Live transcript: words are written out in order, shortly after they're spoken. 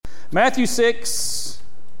Matthew 6,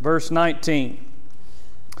 verse 19.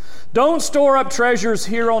 Don't store up treasures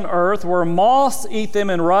here on earth where moths eat them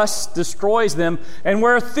and rust destroys them, and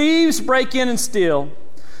where thieves break in and steal.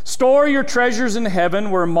 Store your treasures in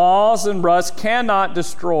heaven where moths and rust cannot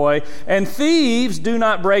destroy, and thieves do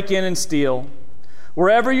not break in and steal.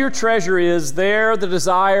 Wherever your treasure is, there the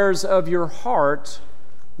desires of your heart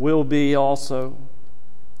will be also.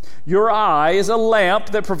 Your eye is a lamp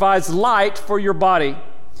that provides light for your body.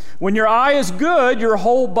 When your eye is good, your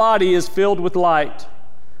whole body is filled with light.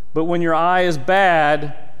 But when your eye is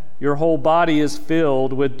bad, your whole body is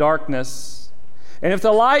filled with darkness. And if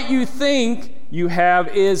the light you think you have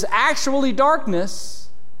is actually darkness,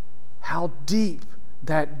 how deep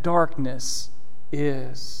that darkness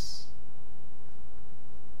is.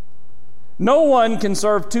 No one can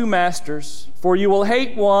serve two masters, for you will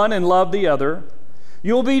hate one and love the other.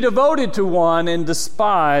 You will be devoted to one and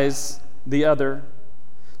despise the other.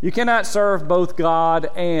 You cannot serve both God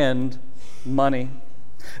and money.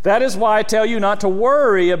 That is why I tell you not to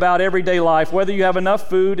worry about everyday life, whether you have enough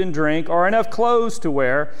food and drink or enough clothes to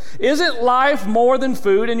wear. Isn't life more than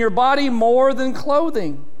food and your body more than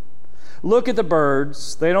clothing? Look at the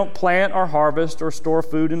birds. They don't plant or harvest or store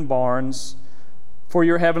food in barns, for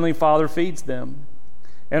your heavenly Father feeds them.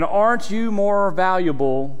 And aren't you more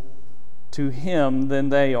valuable to Him than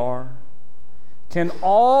they are? Can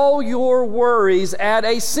all your worries add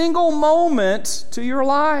a single moment to your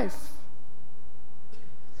life?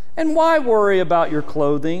 And why worry about your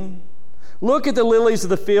clothing? Look at the lilies of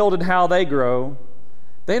the field and how they grow.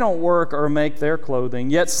 They don't work or make their clothing.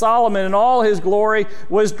 Yet Solomon in all his glory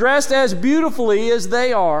was dressed as beautifully as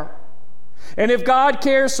they are. And if God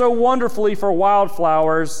cares so wonderfully for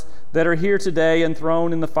wildflowers that are here today and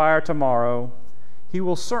thrown in the fire tomorrow, He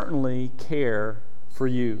will certainly care for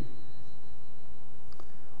you.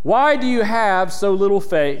 Why do you have so little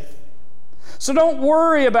faith? So don't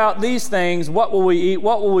worry about these things. What will we eat?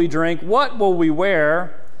 What will we drink? What will we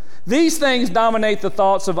wear? These things dominate the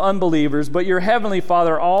thoughts of unbelievers, but your heavenly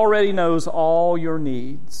Father already knows all your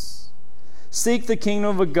needs. Seek the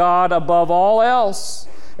kingdom of God above all else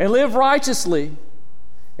and live righteously,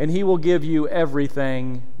 and He will give you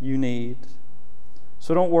everything you need.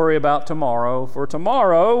 So don't worry about tomorrow, for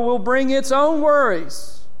tomorrow will bring its own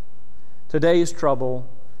worries. Today's trouble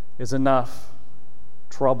is enough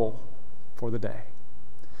trouble for the day.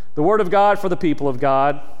 The word of God for the people of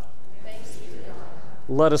God. Thanks be to God.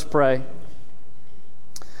 Let us pray.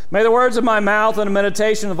 May the words of my mouth and the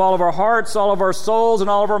meditation of all of our hearts, all of our souls, and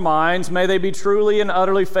all of our minds, may they be truly and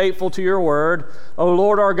utterly faithful to your word, O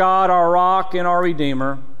Lord our God, our rock and our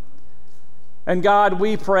Redeemer. And God,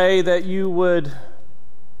 we pray that you would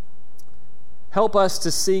help us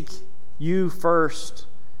to seek you first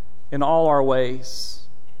in all our ways.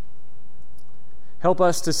 Help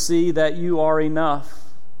us to see that you are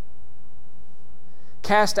enough.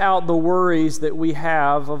 Cast out the worries that we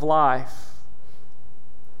have of life.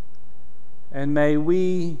 And may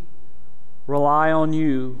we rely on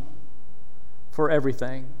you for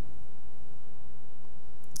everything.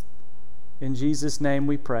 In Jesus' name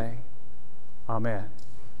we pray. Amen.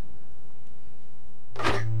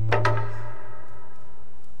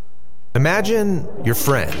 Imagine your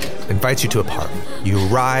friend invites you to a party. You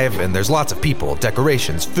arrive and there's lots of people,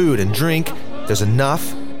 decorations, food, and drink. There's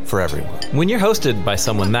enough for everyone. When you're hosted by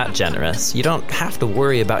someone that generous, you don't have to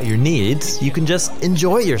worry about your needs. You can just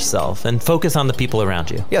enjoy yourself and focus on the people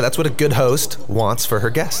around you. Yeah, that's what a good host wants for her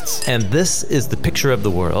guests. And this is the picture of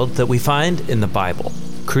the world that we find in the Bible.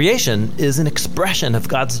 Creation is an expression of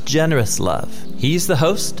God's generous love. He's the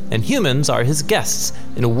host, and humans are His guests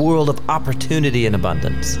in a world of opportunity and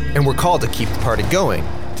abundance. And we're called to keep the party going,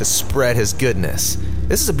 to spread His goodness.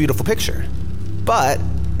 This is a beautiful picture. But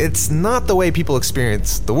it's not the way people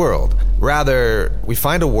experience the world. Rather, we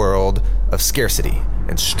find a world of scarcity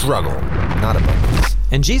and struggle, not abundance.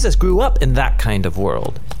 And Jesus grew up in that kind of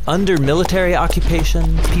world. Under military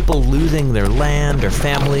occupation, people losing their land or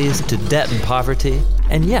families to debt and poverty.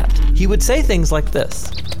 And yet, He would say things like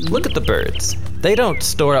this. Look at the birds. They don't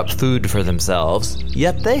store up food for themselves,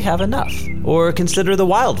 yet they have enough. Or consider the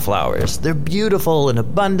wildflowers. They're beautiful and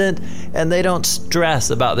abundant, and they don't stress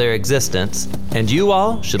about their existence. And you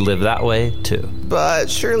all should live that way too. But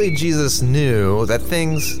surely Jesus knew that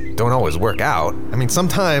things don't always work out. I mean,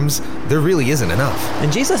 sometimes there really isn't enough.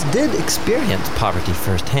 And Jesus did experience poverty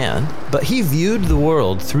firsthand, but He viewed the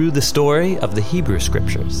world through the story of the Hebrew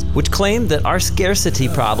Scriptures, which claimed that our scarcity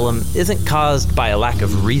problem isn't caused by a lack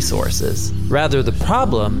of resources. Rather, the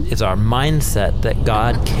problem is our mindset that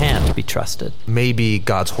God can't be trusted. Maybe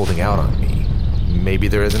God's holding out on me. maybe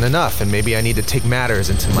there isn't enough, and maybe I need to take matters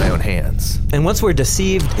into my own hands. And once we're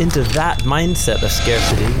deceived into that mindset of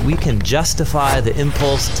scarcity, we can justify the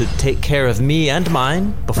impulse to take care of me and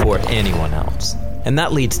mine before anyone else. And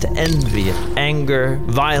that leads to envy, anger,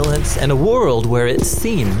 violence, and a world where it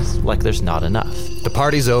seems like there's not enough. The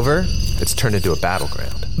party's over, it's turned into a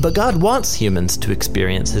battleground. But God wants humans to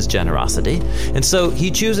experience his generosity, and so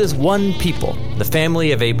he chooses one people, the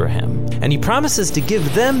family of Abraham, and he promises to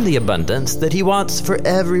give them the abundance that he wants for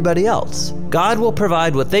everybody else. God will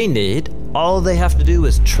provide what they need. All they have to do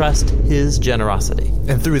is trust his generosity.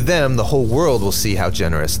 And through them, the whole world will see how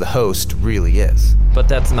generous the host really is. But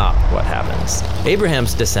that's not what happens.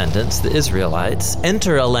 Abraham's descendants, the Israelites,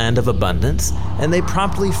 enter a land of abundance, and they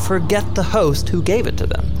promptly forget the host who gave it to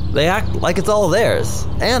them. They act like it's all theirs,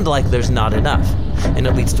 and like there's not enough. And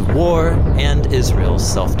it leads to war and Israel's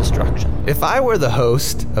self-destruction. If I were the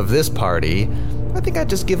host of this party, I think I'd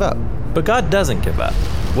just give up. But God doesn't give up.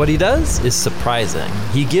 What he does is surprising.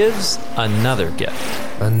 He gives another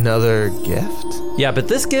gift. Another gift? Yeah, but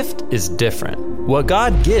this gift is different. What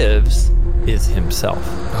God gives is himself.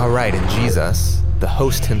 All right, and Jesus, the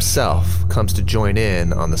host himself, comes to join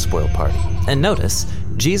in on the spoiled party. And notice,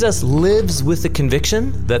 Jesus lives with the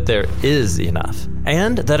conviction that there is enough,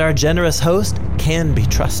 and that our generous host can be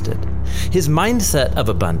trusted. His mindset of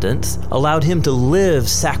abundance allowed him to live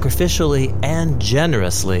sacrificially and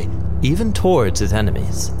generously, even towards his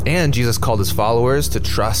enemies. And Jesus called his followers to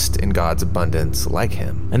trust in God's abundance like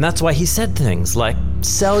him. And that's why he said things like,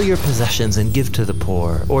 sell your possessions and give to the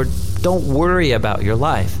poor, or don't worry about your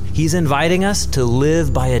life. He's inviting us to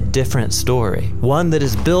live by a different story, one that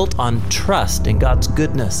is built on trust in God's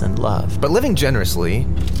goodness and love. But living generously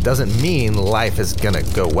doesn't mean life is gonna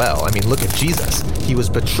go well. I mean, look at Jesus. He was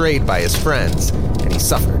betrayed by his friends, and he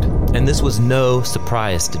suffered. And this was no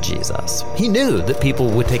surprise to Jesus. He knew that people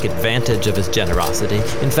would take advantage of his generosity.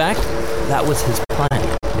 In fact, that was his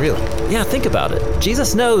plan. Really? Yeah, think about it.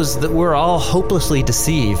 Jesus knows that we're all hopelessly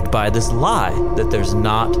deceived by this lie that there's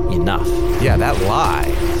not enough. Yeah, that lie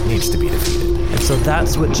needs to be defeated. And so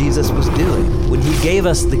that's what Jesus was doing when he gave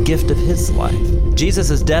us the gift of his life.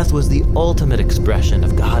 Jesus' death was the ultimate expression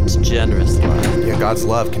of God's generous love. Yeah, God's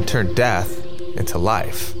love can turn death into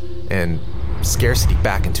life and scarcity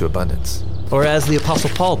back into abundance. Or as the Apostle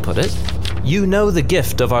Paul put it, you know the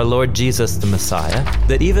gift of our Lord Jesus the Messiah,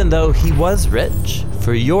 that even though he was rich,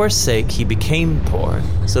 for your sake he became poor,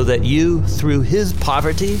 so that you, through his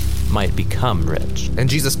poverty, might become rich. And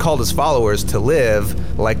Jesus called his followers to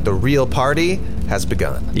live like the real party has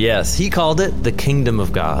begun. Yes, he called it the kingdom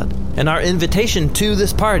of God. And our invitation to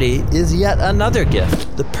this party is yet another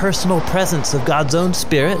gift, the personal presence of God's own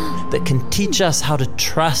Spirit that can teach us how to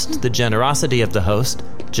trust the generosity of the host,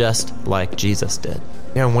 just like Jesus did.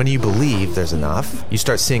 And when you believe there's enough, you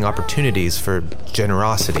start seeing opportunities for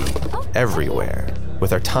generosity everywhere.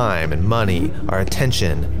 With our time and money, our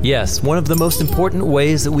attention. Yes, one of the most important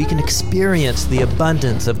ways that we can experience the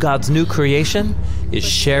abundance of God's new creation is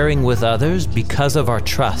sharing with others because of our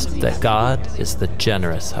trust that God is the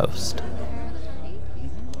generous host.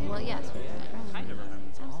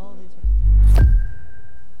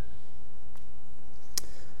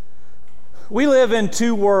 We live in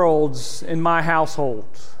two worlds in my household.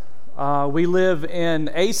 We live in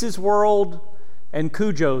Ace's world and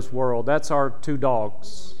Cujo's world. That's our two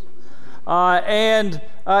dogs. And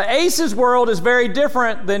Ace's world is very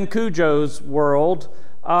different than Cujo's world.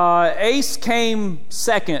 Ace came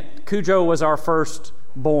second. Cujo was our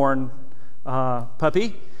first-born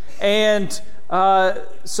puppy. And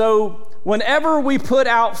so whenever we put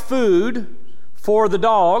out food for the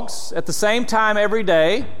dogs at the same time every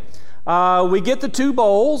day, we get the two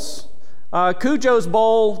bowls. Cujo's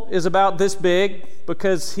bowl is about this big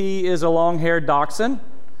because he is a long-haired dachshund.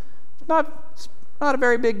 Not a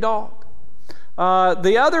very big dog.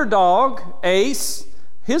 The other dog, Ace,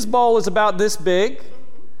 his bowl is about this big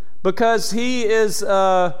because he is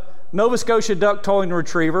a Nova Scotia duck towing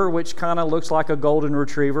retriever, which kind of looks like a golden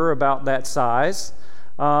retriever, about that size.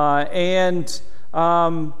 He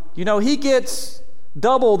gets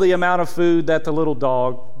double the amount of food that the little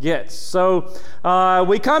dog gets. So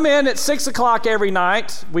we come in at 6 o'clock every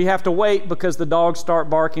night. We have to wait because the dogs start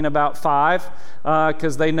barking about 5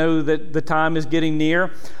 because they know that the time is getting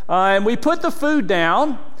near. And we put the food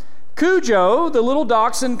down. Cujo, the little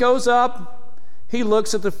dachshund, goes up. He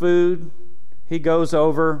looks at the food. He goes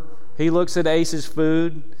over. He looks at Ace's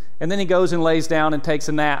food. And then he goes and lays down and takes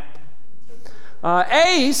a nap.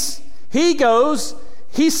 Ace, he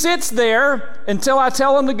sits there until I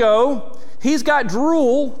tell him to go. He's got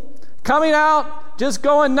drool coming out just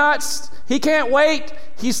going nuts. He can't wait.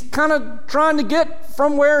 He's kind of trying to get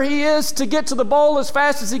from where he is to get to the bowl as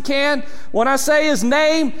fast as he can. When I say his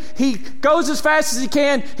name, he goes as fast as he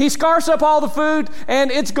can. He scarfs up all the food,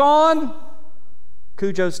 and it's gone.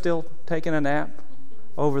 Cujo's still taking a nap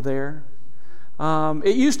over there.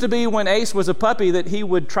 It used to be when Ace was a puppy that he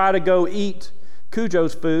would try to go eat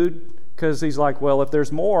Cujo's food because he's like, well, if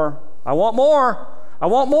there's more, I want more. I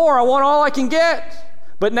want more. I want all I can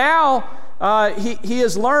get. But now he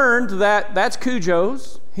has learned that that's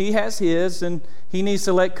Cujo's. He has his, and he needs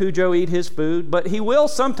to let Cujo eat his food. But he will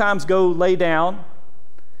sometimes go lay down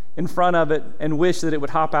in front of it and wish that it would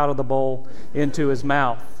hop out of the bowl into his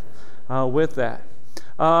mouth with that.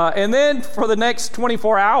 And then for the next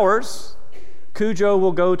 24 hours, Cujo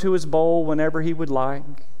will go to his bowl whenever he would like,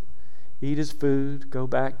 eat his food, go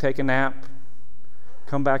back, take a nap,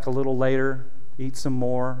 come back a little later, eat some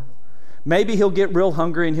more. Maybe he'll get real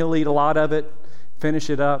hungry and he'll eat a lot of it, finish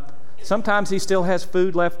it up. Sometimes he still has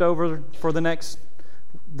food left over for the next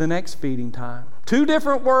feeding time. Two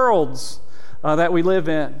different worlds that we live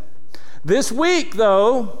in. This week,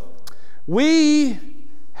 though, we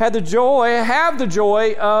have the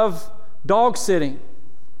joy of dog sitting.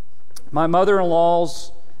 My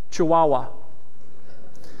mother-in-law's Chihuahua.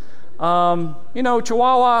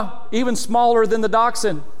 Chihuahua, even smaller than the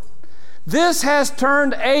Dachshund. This has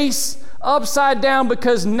turned Ace upside down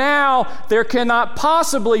because now there cannot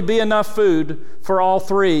possibly be enough food for all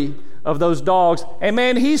three of those dogs. And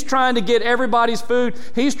man, he's trying to get everybody's food.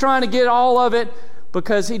 He's trying to get all of it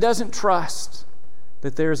because he doesn't trust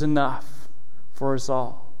that there's enough for us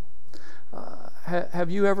all.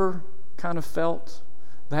 Have you ever kind of felt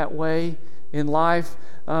that way in life?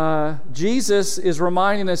 Jesus is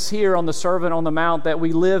reminding us here on the Sermon on the Mount that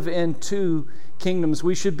we live in two kingdoms.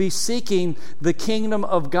 We should be seeking the kingdom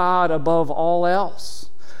of God above all else.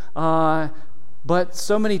 But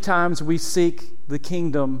so many times we seek the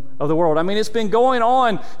kingdom of the world. I mean, it's been going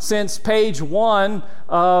on since page 1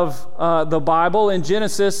 of the Bible. In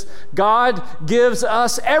Genesis, God gives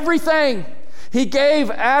us everything. He gave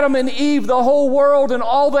Adam and Eve the whole world and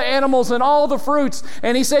all the animals and all the fruits.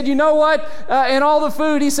 And he said, you know what? And all the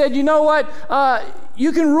food. He said, you know what?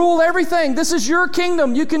 You can rule everything. This is your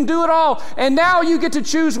kingdom. You can do it all. And now you get to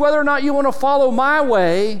choose whether or not you want to follow my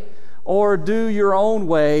way or do your own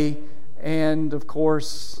way. And of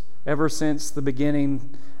course, ever since the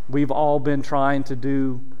beginning, we've all been trying to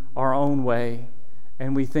do our own way.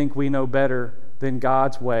 And we think we know better than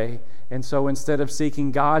God's way. And so instead of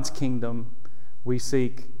seeking God's kingdom, we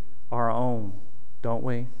seek our own, don't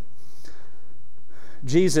we?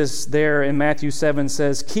 Jesus there in Matthew 7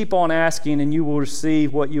 says, keep on asking and you will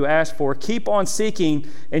receive what you ask for. Keep on seeking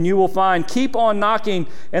and you will find. Keep on knocking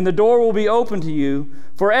and the door will be open to you.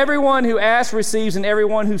 For everyone who asks receives, and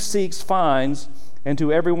everyone who seeks finds, and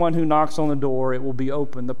to everyone who knocks on the door it will be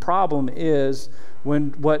open. The problem is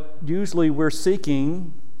when what usually we're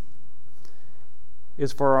seeking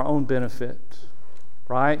is for our own benefit.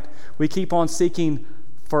 Right? We keep on seeking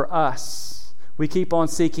for us. We keep on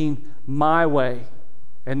seeking my way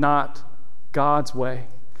and not God's way.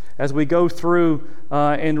 As we go through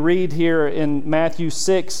and read here in Matthew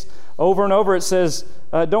 6, over and over it says,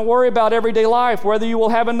 don't worry about everyday life, whether you will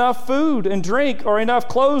have enough food and drink or enough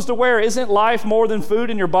clothes to wear. Isn't life more than food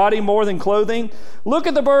and your body more than clothing? Look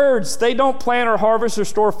at the birds. They don't plant or harvest or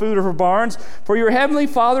store food or barns, for your heavenly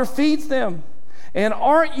Father feeds them. And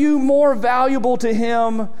aren't you more valuable to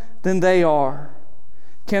Him than they are?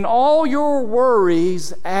 Can all your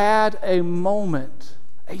worries add a moment,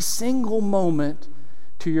 a single moment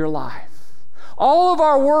to your life? All of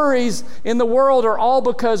our worries in the world are all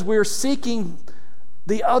because we're seeking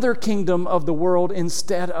the other kingdom of the world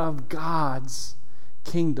instead of God's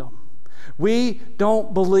kingdom. We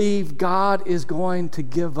don't believe God is going to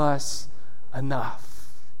give us enough.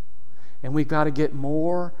 And we've got to get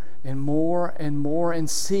more and more and more and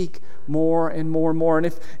seek more and more and more.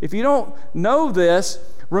 And if you don't know this,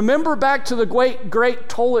 remember back to the great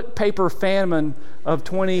toilet paper famine of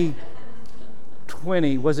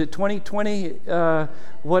 2020. Was it 2020?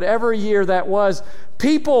 Whatever year that was.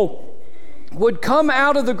 People would come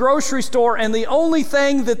out of the grocery store and the only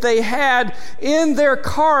thing that they had in their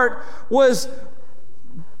cart was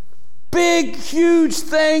big, huge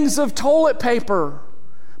things of toilet paper.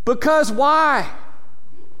 Because why?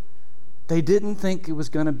 They didn't think it was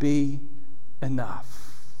going to be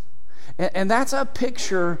enough. And that's a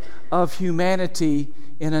picture of humanity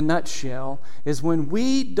in a nutshell, is when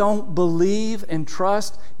we don't believe and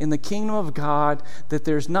trust in the kingdom of God that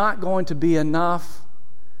there's not going to be enough,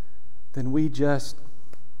 then we just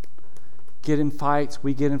get in fights.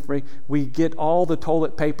 We get all the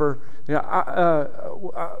toilet paper.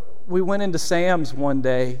 We went into Sam's one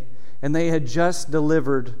day, and they had just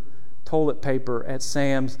delivered toilet paper at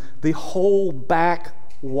Sam's. The whole back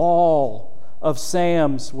wall of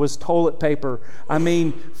Sam's was toilet paper. I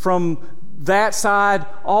mean, from that side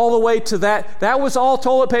all the way to that was all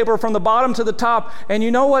toilet paper from the bottom to the top. And you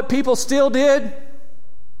know what people still did?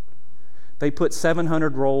 They put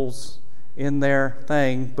 700 rolls in their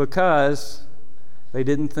thing because they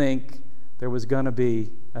didn't think there was going to be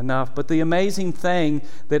enough. But the amazing thing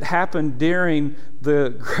that happened during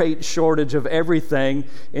the great shortage of everything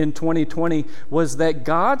in 2020 was that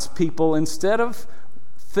God's people, instead of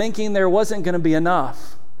thinking there wasn't going to be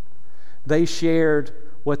enough, they shared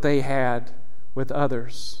what they had with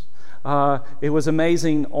others. It was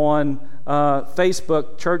amazing on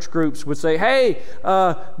Facebook. Church groups would say, hey,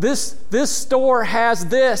 this store has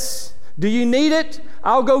this. Do you need it?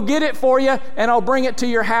 I'll go get it for you and I'll bring it to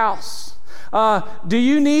your house. Do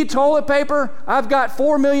you need toilet paper? I've got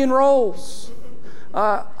 4 million rolls.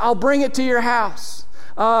 I'll bring it to your house.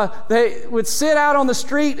 They would sit out on the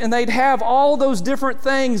street and they'd have all those different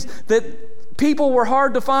things that people were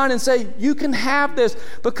hard to find and say, you can have this,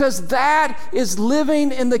 because that is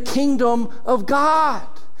living in the kingdom of God.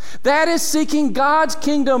 That is seeking God's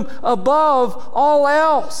kingdom above all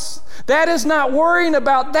else. That is not worrying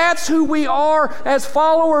about, that's who we are as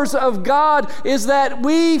followers of God, is that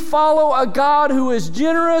we follow a God who is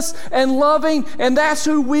generous and loving, and that's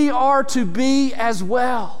who we are to be as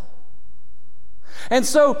well. And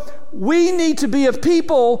so we need to be a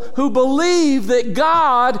people who believe that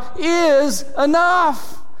God is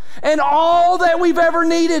enough. And all that we've ever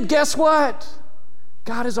needed, guess what?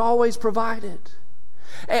 God has always provided.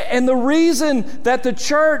 And the reason that the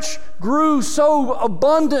church grew so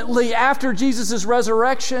abundantly after Jesus'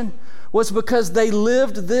 resurrection was because they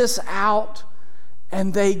lived this out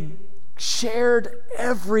and they shared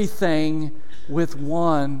everything with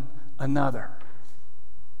one another.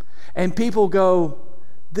 And people go,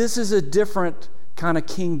 this is a different kind of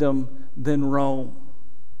kingdom than Rome.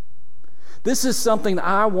 This is something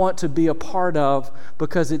I want to be a part of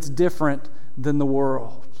because it's different than the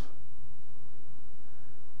world.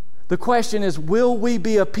 The question is, will we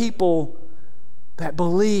be a people that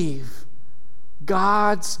believe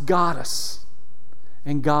God's got us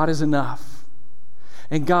and God is enough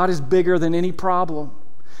and God is bigger than any problem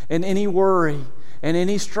and any worry and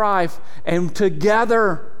any strife, and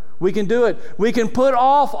together we can do it. We can put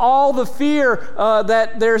off all the fear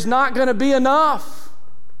that there's not going to be enough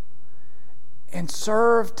and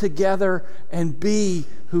serve together and be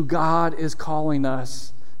who God is calling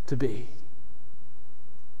us to be.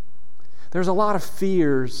 There's a lot of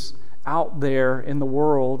fears out there in the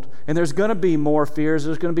world, and there's going to be more fears.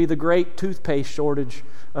 There's going to be the great toothpaste shortage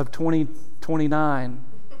of 2029.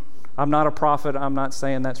 I'm not a prophet. I'm not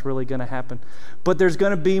saying that's really going to happen. But there's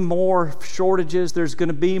going to be more shortages. There's going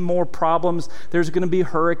to be more problems. There's going to be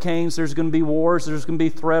hurricanes. There's going to be wars. There's going to be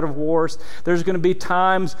threat of wars. There's going to be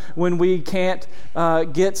times when we can't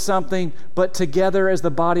get something. But together as the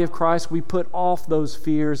body of Christ, we put off those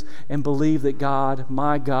fears and believe that God,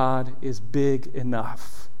 my God, is big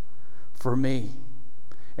enough for me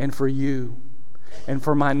and for you and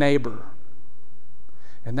for my neighbor.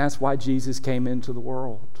 And that's why Jesus came into the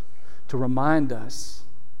world, to remind us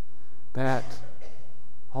that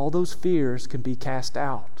all those fears can be cast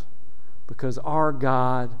out because our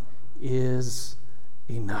God is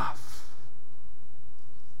enough.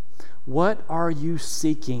 What are you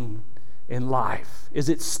seeking in life? Is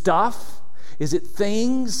it stuff? Is it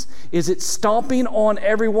things? Is it stomping on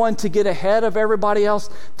everyone to get ahead of everybody else?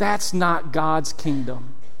 That's not God's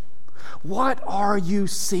kingdom. What are you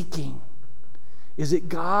seeking? Is it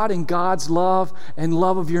God and God's love and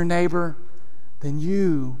love of your neighbor? Then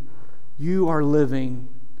you are living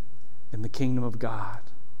in the kingdom of God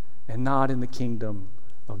and not in the kingdom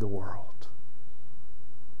of the world.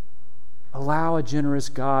 Allow a generous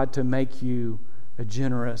God to make you a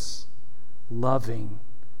generous, loving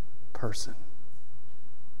person.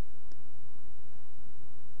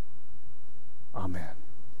 Amen.